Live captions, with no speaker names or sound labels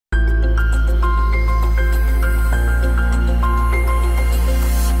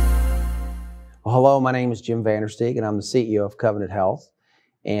Well, hello, my name is Jim VanderSteeg, and I'm the CEO of Covenant Health.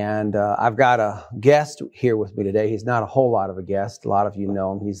 And I've got a guest here with me today. He's not a whole lot of a guest. A lot of you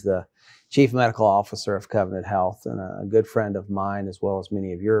know him. He's the Chief Medical Officer of Covenant Health and a good friend of mine as well as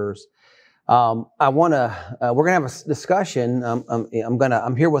many of yours. We're going to have a discussion.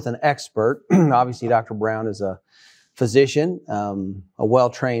 I'm here with an expert. Obviously, Dr. Browne is a physician, a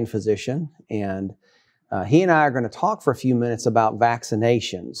well-trained physician, and he and I are going to talk for a few minutes about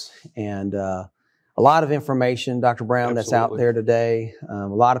vaccinations and a lot of information, Dr. Browne, that's out there today. A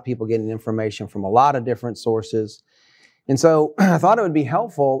lot of people getting information from a lot of different sources. And so I thought it would be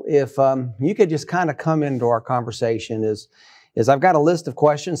helpful if you could just kind of come into our conversation is I've got a list of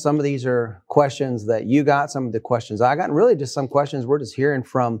questions. Some of these are questions that you got, some of the questions I got, and really just some questions we're just hearing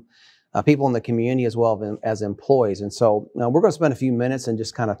from people in the community as well as employees. And so we're going to spend a few minutes and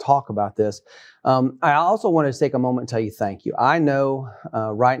just kind of talk about this. I also wanted to take a moment and tell you thank you. I know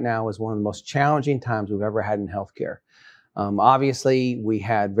right now is one of the most challenging times we've ever had in healthcare. Obviously, we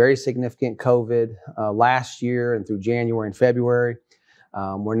had very significant COVID last year and through January and February.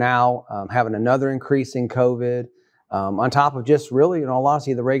 We're now having another increase in COVID on top of just really, in all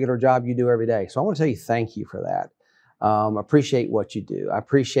honesty, the regular job you do every day. So I want to tell you thank you for that. Appreciate what you do. I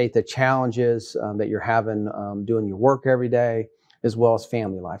appreciate the challenges that you're having doing your work every day, as well as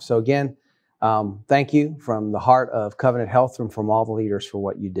family life. So again, thank you from the heart of Covenant Health and from all the leaders for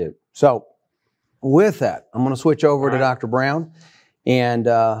what you do. So with that, I'm going to switch over to Dr. Browne. And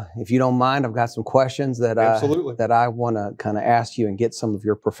if you don't mind, I've got some questions that I want to kind of ask you and get some of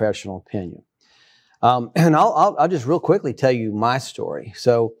your professional opinion. And I'll just real quickly tell you my story.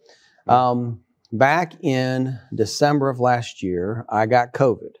 So back in December of last year, I got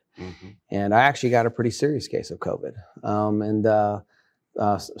COVID. And I actually got a pretty serious case of COVID.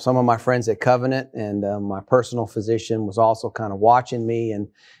 Some of my friends at Covenant and my personal physician was also kind of watching me,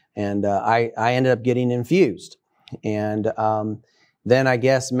 and I ended up getting infused. And then I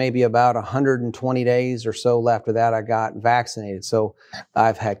guess maybe about 120 days or so after that, I got vaccinated. So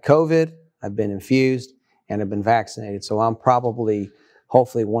I've had COVID, I've been infused, and I've been vaccinated. So I'm probably,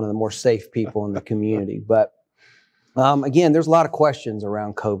 hopefully, one of the more safe people in the community. But again, there's a lot of questions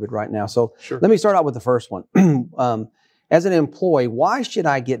around COVID right now. So let me start out with the first one. As an employee, why should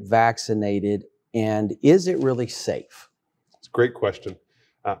I get vaccinated, and is it really safe? It's a great question.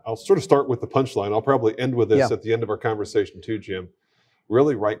 I'll sort of start with the punchline. I'll probably end with this at the end of our conversation too, Jim.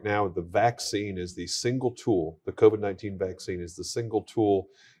 Really right now, the vaccine is the single tool, the COVID-19 vaccine is the single tool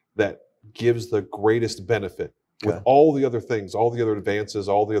that gives the greatest benefit. With all the other things, all the other advances,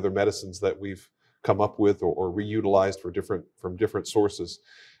 all the other medicines that we've come up with or reutilized from different sources.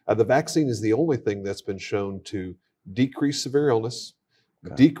 The vaccine is the only thing that's been shown to decrease severe illness,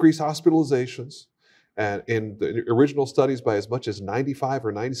 decrease hospitalizations, and in the original studies by as much as 95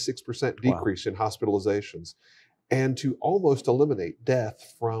 or 96% decrease in hospitalizations, and to almost eliminate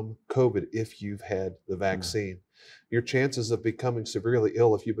death from COVID if you've had the vaccine. Your chances of becoming severely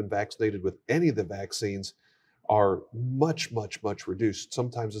ill if you've been vaccinated with any of the vaccines are much, much, much reduced,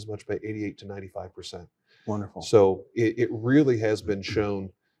 sometimes as much by 88 to 95%. Wonderful. So it really has been shown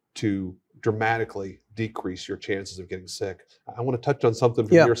to dramatically decrease your chances of getting sick. I want to touch on something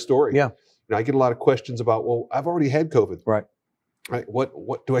from your story. You know, I get a lot of questions about, well, I've already had COVID. Right.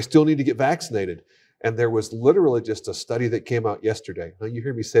 What do I still need to get vaccinated? And there was literally just a study that came out yesterday. Now, you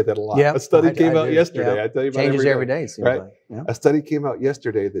hear me say that a lot. A study came out yesterday. I tell you about Changes every day. It seems like. A study came out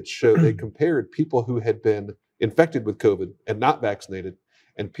yesterday that showed they compared people who had been infected with COVID and not vaccinated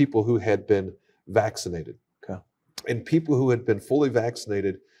and people who had been vaccinated. And people who had been fully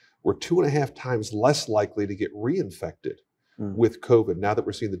vaccinated were 2.5 times less likely to get reinfected with COVID now that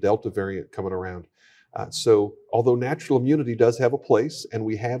we're seeing the Delta variant coming around. So although natural immunity does have a place, and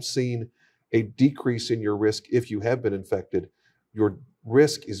we have seen a decrease in your risk if you have been infected, your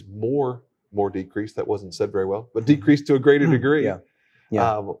risk is more decreased. That wasn't said very well, but decreased to a greater degree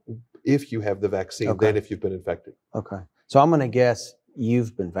if you have the vaccine than if you've been infected. So I'm going to guess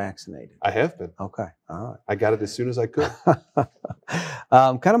you've been vaccinated. I have been. All right. I got it as soon as I could.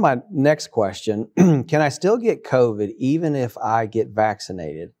 Kind of my next question, can I still get COVID even if I get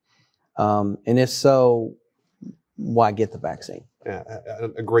vaccinated? And if so, why get the vaccine?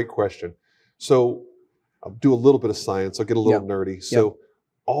 A great question. So I'll do a little bit of science. I'll get a little nerdy. So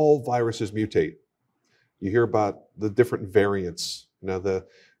all viruses mutate. You hear about the different variants. Now,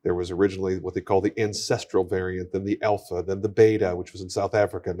 there was originally what they call the ancestral variant, then the alpha, then the beta, which was in South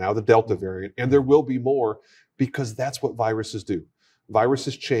Africa, now the Delta variant, and there will be more because that's what viruses do.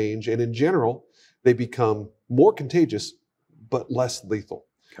 Viruses change, and in general, they become more contagious, but less lethal,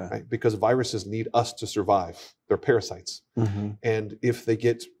 right? Because viruses need us to survive. They're parasites. And if they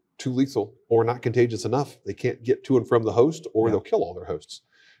get too lethal or not contagious enough. They can't get to and from the host, or they'll kill all their hosts.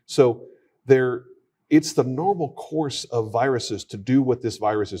 So it's the normal course of viruses to do what this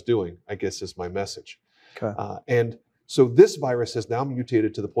virus is doing, I guess is my message. Okay. And so this virus has now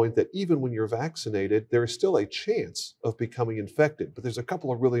mutated to the point that even when you're vaccinated, there is still a chance of becoming infected. But there's a couple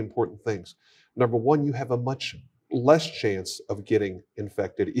of really important things. Number one, you have a much less chance of getting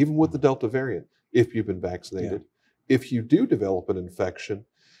infected, even with the Delta variant, if you've been vaccinated. Yeah. If you do develop an infection,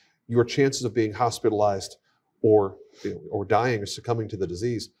 your chances of being hospitalized or dying or succumbing to the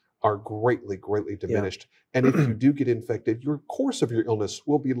disease are greatly, greatly diminished. Yeah. And if you do get infected, your course of your illness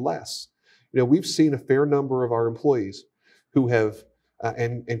will be less. We've seen a fair number of our employees who have,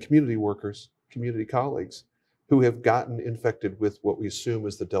 and community workers, community colleagues, who have gotten infected with what we assume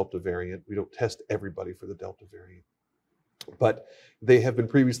is the Delta variant. We don't test everybody for the Delta variant, but they have been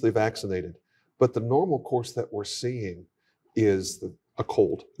previously vaccinated. But the normal course that we're seeing is a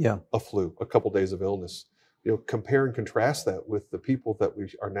cold, a flu, a couple days of illness. Compare and contrast that with the people that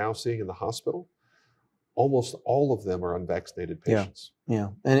we are now seeing in the hospital. Almost all of them are unvaccinated patients. Yeah.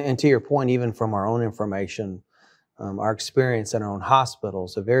 And to your point, even from our own information, our experience in our own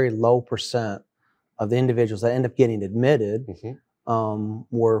hospitals, a very low percent of the individuals that end up getting admitted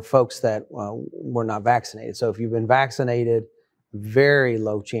were folks that were not vaccinated. So if you've been vaccinated, very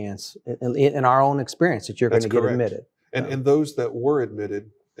low chance in our own experience that you're going to get admitted. And those that were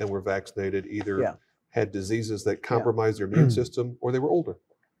admitted and were vaccinated either had diseases that compromised their immune system, or they were older.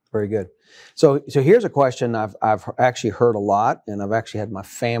 Very good. So here's a question I've actually heard a lot, and I've actually had my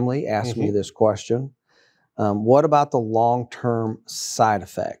family ask me this question. What about the long-term side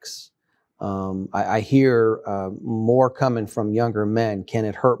effects? I hear more coming from younger men. Can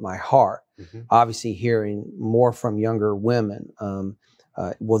it hurt my heart? Obviously hearing more from younger women.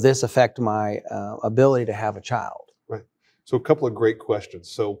 Will this affect my ability to have a child? Right. So a couple of great questions.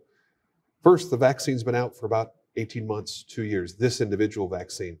 So first, the vaccine's been out for about 18 months, 2 years, this individual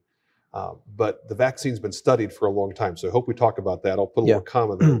vaccine. But the vaccine's been studied for a long time. So I hope we talk about that. I'll put a little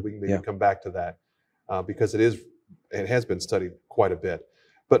comment there. We can maybe come back to that because it has been studied quite a bit.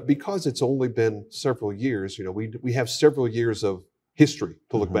 But because it's only been several years, we have several years of history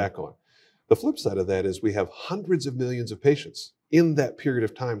to look back on. The flip side of that is we have hundreds of millions of patients in that period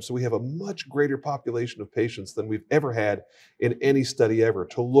of time. So we have a much greater population of patients than we've ever had in any study ever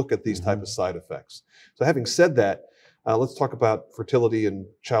to look at these type of side effects. So having said that, let's talk about fertility and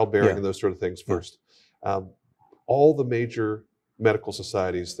childbearing and those sort of things first. All the major medical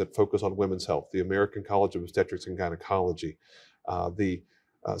societies that focus on women's health, the American College of Obstetrics and Gynecology, the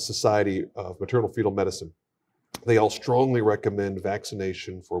Society of Maternal Fetal Medicine, they all strongly recommend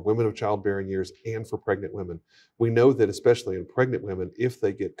vaccination for women of childbearing years and for pregnant women. We know that especially in pregnant women, if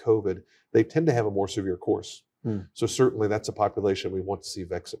they get COVID, they tend to have a more severe course. So certainly that's a population we want to see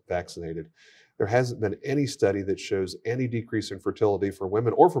vaccinated. There hasn't been any study that shows any decrease in fertility for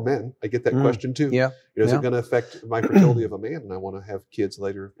women or for men. I get that question too. Is it going to affect my fertility of a man? And I want to have kids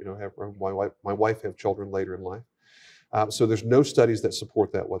later, have my wife have children later in life. So there's no studies that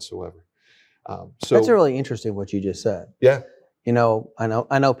support that whatsoever. So that's really interesting what you just said. Yeah. I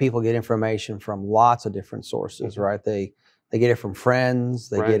know people get information from lots of different sources, right? They get it from friends,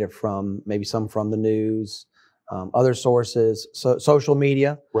 they get it from maybe some from the news, other sources, social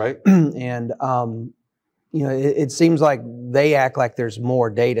media. Right. And it seems like they act like there's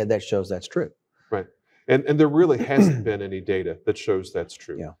more data that shows that's true. Right. And there really hasn't been any data that shows that's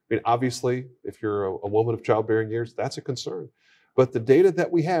true. Yeah. I mean, obviously, if you're a woman of childbearing years, that's a concern. But the data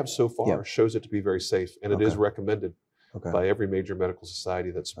that we have so far shows it to be very safe, and it is recommended by every major medical society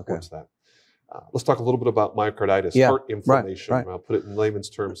that supports that. Let's talk a little bit about myocarditis, heart inflammation. Right. I'll put it in layman's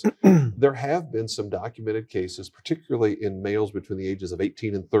terms. There have been some documented cases, particularly in males between the ages of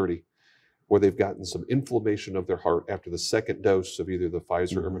 18 and 30, where they've gotten some inflammation of their heart after the second dose of either the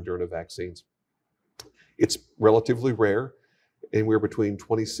Pfizer or Moderna vaccines. It's relatively rare, anywhere between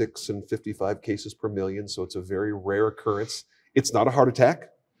 26 and 55 cases per million, so it's a very rare occurrence. It's not a heart attack,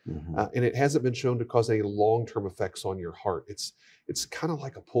 and it hasn't been shown to cause any long-term effects on your heart. It's kind of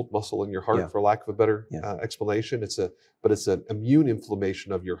like a pulled muscle in your heart, for lack of a better explanation. But it's an immune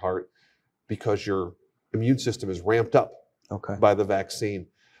inflammation of your heart because your immune system is ramped up by the vaccine.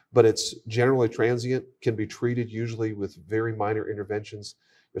 But it's generally transient, can be treated usually with very minor interventions.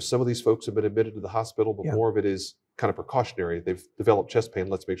 Some of these folks have been admitted to the hospital, but more of it is kind of precautionary. They've developed chest pain.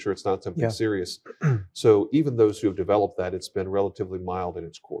 Let's make sure it's not something serious. So even those who have developed that, it's been relatively mild in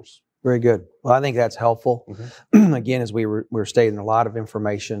its course. Very good. Well, I think that's helpful. Mm-hmm. Again, as we're stating, a lot of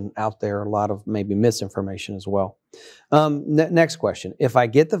information out there, a lot of maybe misinformation as well. Next question. If I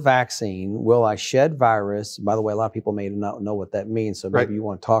get the vaccine, will I shed virus? By the way, a lot of people may not know what that means, so maybe you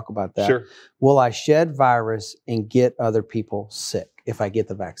want to talk about that. Sure. Will I shed virus and get other people sick if I get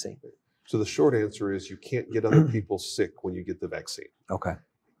the vaccine? So the short answer is you can't get other people sick when you get the vaccine. Okay.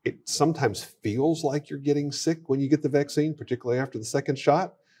 It sometimes feels like you're getting sick when you get the vaccine, particularly after the second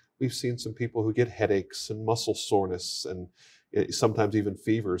shot. We've seen some people who get headaches and muscle soreness and sometimes even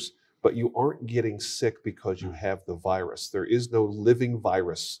fevers, but you aren't getting sick because you have the virus. There is no living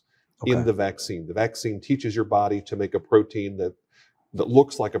virus in the vaccine. The vaccine teaches your body to make a protein that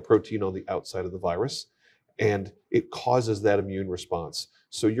looks like a protein on the outside of the virus, and it causes that immune response.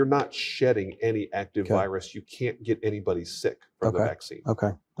 So you're not shedding any active virus. You can't get anybody sick from the vaccine. Okay,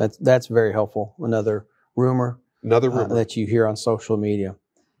 that's very helpful. Another rumor that you hear on social media.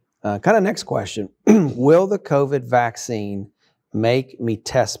 Kind of next question. Will the COVID vaccine make me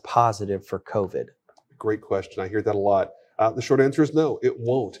test positive for COVID? Great question. I hear that a lot. The short answer is no, it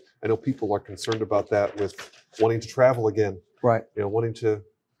won't. I know people are concerned about that with wanting to travel again. Right. Wanting to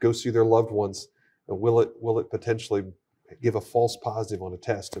go see their loved ones. And will it potentially give a false positive on a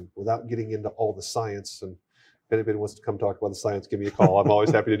test? And without getting into all the science, and if anybody wants to come talk about the science, give me a call. I'm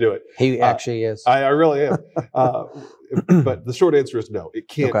always happy to do it. He actually is. I really am. But the short answer is no. It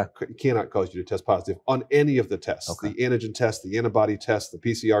cannot cause you to test positive on any of the tests. The antigen test, the antibody test, the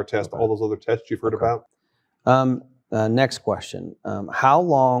PCR test, all those other tests you've heard about. Next question. How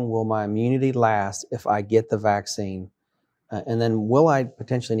long will my immunity last if I get the vaccine? And then will I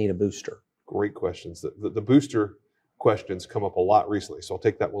potentially need a booster? Great questions. The booster questions come up a lot recently, so I'll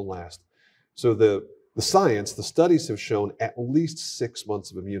take that one last. So the science, the studies have shown at least 6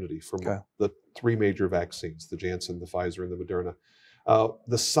 months of immunity from the three major vaccines, the Janssen, the Pfizer, and the Moderna.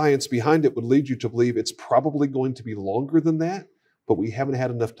 The science behind it would lead you to believe it's probably going to be longer than that, but we haven't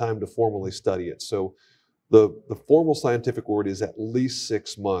had enough time to formally study it. So the formal scientific word is at least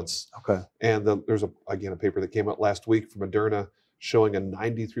 6 months. Okay. And there's a paper that came out last week from Moderna showing a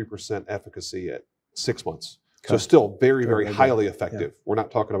 93% efficacy at 6 months. So still very, very highly effective. We're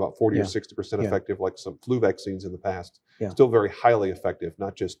not talking about 40 or 60% effective like some flu vaccines in the past. Still very highly effective,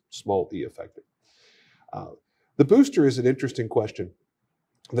 not just small e effective. The booster is an interesting question.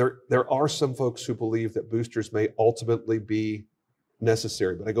 There are some folks who believe that boosters may ultimately be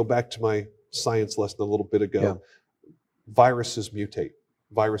necessary, but I go back to my science lesson a little bit ago. Viruses mutate.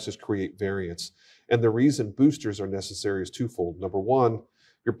 Viruses create variants. And the reason boosters are necessary is twofold. Number one,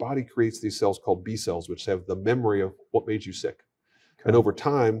 your body creates these cells called B cells, which have the memory of what made you sick. And over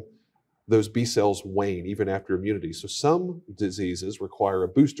time, those B cells wane even after immunity. So some diseases require a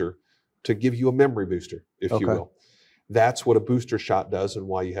booster to give you a memory booster, if you will. That's what a booster shot does, and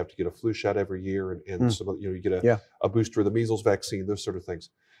why you have to get a flu shot every year, and so you get a booster of the measles vaccine, those sort of things.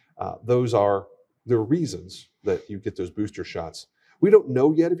 Those are the reasons that you get those booster shots. We don't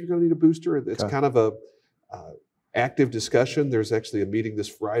know yet if you're going to need a booster. It's kind of a active discussion. There's actually a meeting this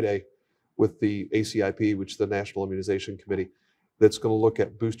Friday with the ACIP, which is the National Immunization Committee, that's going to look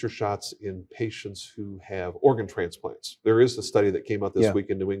at booster shots in patients who have organ transplants. There is a study that came out this week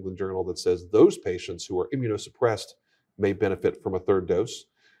in New England Journal that says those patients who are immunosuppressed may benefit from a third dose.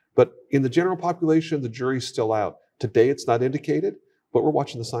 But in the general population, the jury's still out. Today, it's not indicated, but we're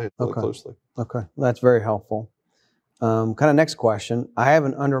watching the science really closely. Okay, that's very helpful. Kind of next question. I have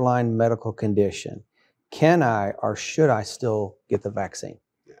an underlying medical condition. Can I or should I still get the vaccine?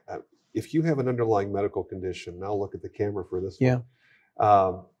 If you have an underlying medical condition, and I'll look at the camera for this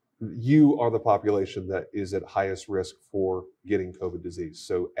one, you are the population that is at highest risk for getting COVID disease.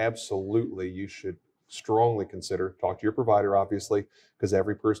 So absolutely, you should strongly consider, talk to your provider, obviously, because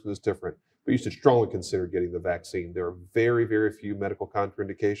every person is different, but you should strongly consider getting the vaccine. There are very, very few medical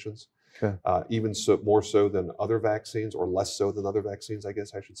contraindications, even more so than other vaccines, or less so than other vaccines, I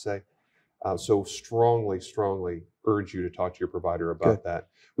guess I should say. So strongly urge you to talk to your provider about that.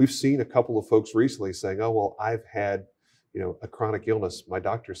 We've seen a couple of folks recently saying, oh, well, I've had a chronic illness. My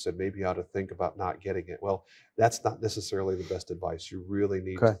doctor said maybe I ought to think about not getting it. Well, that's not necessarily the best advice. You really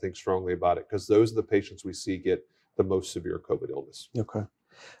need to think strongly about it, because those are the patients we see get the most severe COVID illness. Okay.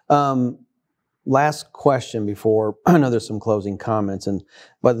 Last question before, I know there's some closing comments,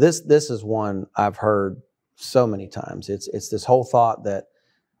 but this is one I've heard so many times. It's this whole thought that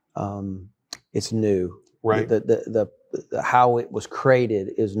it's new. Right. The how it was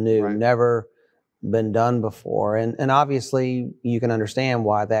created is new, never been done before. And obviously you can understand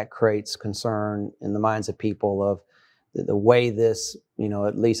why that creates concern in the minds of people of the way this,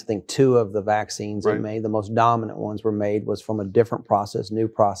 at least I think 2 of the vaccines Right. it made, the most dominant ones were made, was from a different process, new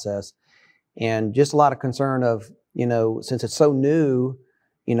process. And just a lot of concern of, since it's so new,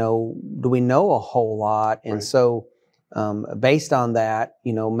 do we know a whole lot? And Right. so based on that,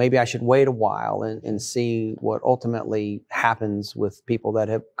 maybe I should wait a while and see what ultimately happens with people that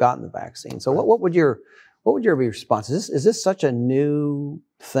have gotten the vaccine. So Right. what would your response? Is this such a new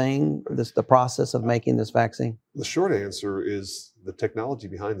thing, the process of making this vaccine? The short answer is the technology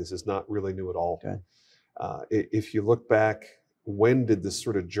behind this is not really new at all. Okay. If you look back, when did this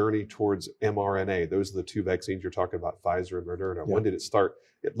sort of journey towards mRNA, those are the 2 vaccines you're talking about, Pfizer and Moderna, Yeah. when did it start?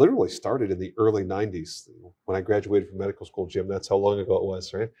 It literally started in the early 90s. When I graduated from medical school, Jim, that's how long ago it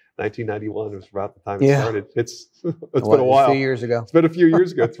was, right? 1991 was about the time it started. It's been a while. A few years ago. It's been a few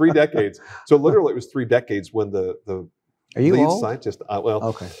years ago, 3 decades. So literally it was 3 decades when the Are you lead old? scientist,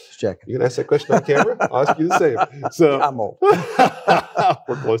 Okay, just checking. you can ask that question on camera. I'll ask you the same. So I'm old.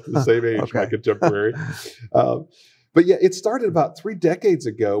 we're close to the same age, Okay. my contemporary. But yeah, it started about 3 decades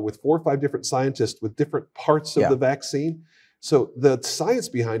ago with 4 or 5 different scientists with different parts of Yeah. the vaccine. So the science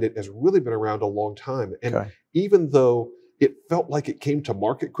behind it has really been around a long time. And Okay. even though it felt like it came to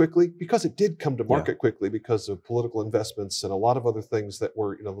market quickly, because it did come to market quickly because of political investments and a lot of other things that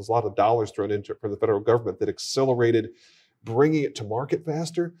were, there's a lot of dollars thrown into it from the federal government that accelerated bringing it to market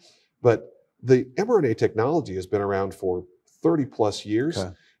faster. But the mRNA technology has been around for 30 plus years.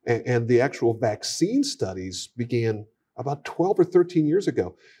 Okay. And the actual vaccine studies began about 12 or 13 years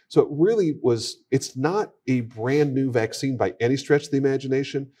ago. So it really it's not a brand new vaccine by any stretch of the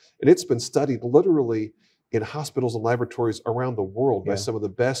imagination. And it's been studied literally in hospitals and laboratories around the world by some of the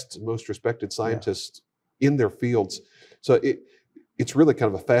best, most respected scientists in their fields. So it's really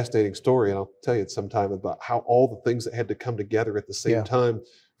kind of a fascinating story. And I'll tell you sometime about how all the things that had to come together at the same time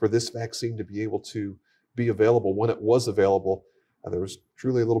for this vaccine to be able to be available when it was available. There was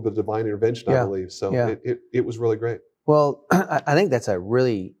truly a little bit of divine intervention, I believe. So it was really great. Well, I think that's a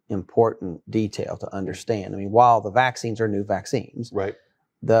really important detail to understand. I mean, while the vaccines are new vaccines, right,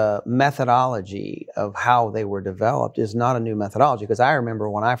 the methodology of how they were developed is not a new methodology. Because I remember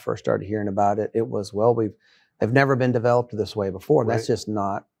when I first started hearing about it, it was, they've never been developed this way before. Right. That's just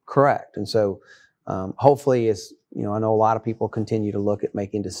not correct. And so hopefully, I know a lot of people continue to look at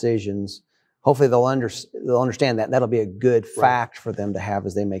making decisions. Hopefully they'll understand that. That'll be a good fact for them to have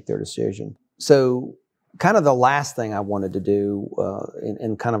as they make their decision. So kind of the last thing I wanted to do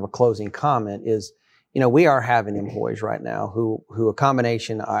in kind of a closing comment is, we are having employees right now who a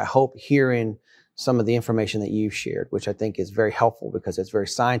combination, I hope, hearing some of the information that you've shared, which I think is very helpful because it's very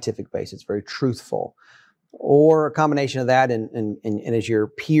scientific based, it's very truthful, or a combination of that and as your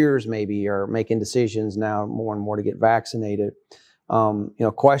peers maybe are making decisions now more and more to get vaccinated.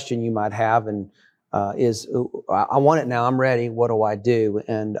 Question you might have is, I want it now, I'm ready, what do I do?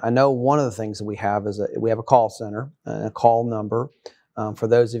 And I know one of the things that we have is we have a call center, a call number for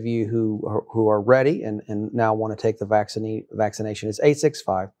those of you who are ready and now want to take the vaccination. It's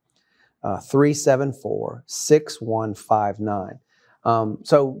 865-374-6159.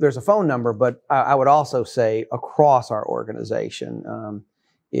 So there's a phone number, but I would also say across our organization,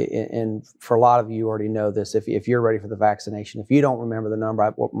 and for a lot of you already know this, if you're ready for the vaccination, if you don't remember the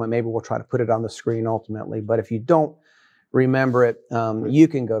number, maybe we'll try to put it on the screen ultimately, but if you don't remember it, you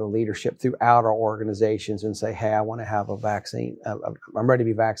can go to leadership throughout our organizations and say, hey, I want to have a vaccine. I'm ready to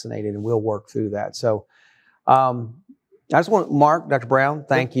be vaccinated, and we'll work through that. So I just want Mark, Dr. Browne,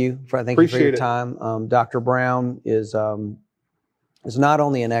 thank you for your time. Dr. Browne is not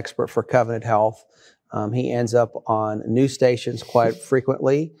only an expert for Covenant Health, he ends up on news stations quite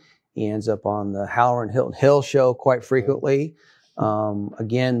frequently. He ends up on the Halloran Hilton Hill show quite frequently.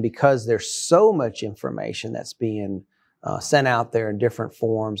 Again, because there's so much information that's being sent out there in different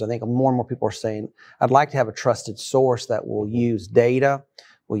forms. I think more and more people are saying, I'd like to have a trusted source that will use data,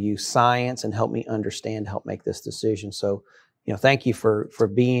 will use science, and help me understand, help make this decision. So, thank you for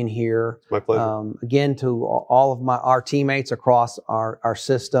being here. My pleasure. Again, to all of our teammates across our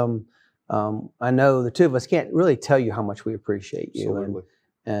system. I know the two of us can't really tell you how much we appreciate you. Absolutely.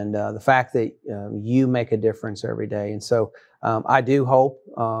 And the fact that you make a difference every day. And so I do hope,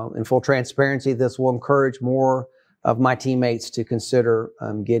 in full transparency, this will encourage more of my teammates to consider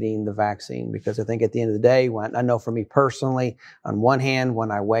getting the vaccine, because I think at the end of the day, I know for me personally, on one hand, when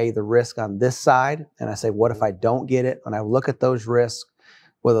I weigh the risk on this side and I say, what if I don't get it? When I look at those risks,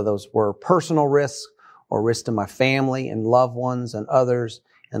 whether those were personal risks or risks to my family and loved ones and others,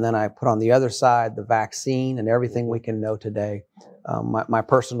 and then I put on the other side the vaccine and everything we can know today, my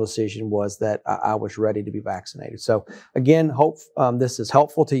personal decision was that I was ready to be vaccinated. So again, hope this is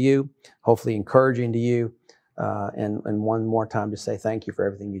helpful to you, hopefully encouraging to you. and one more time to say thank you for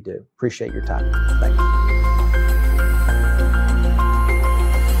everything you do. Appreciate your time. Thank you.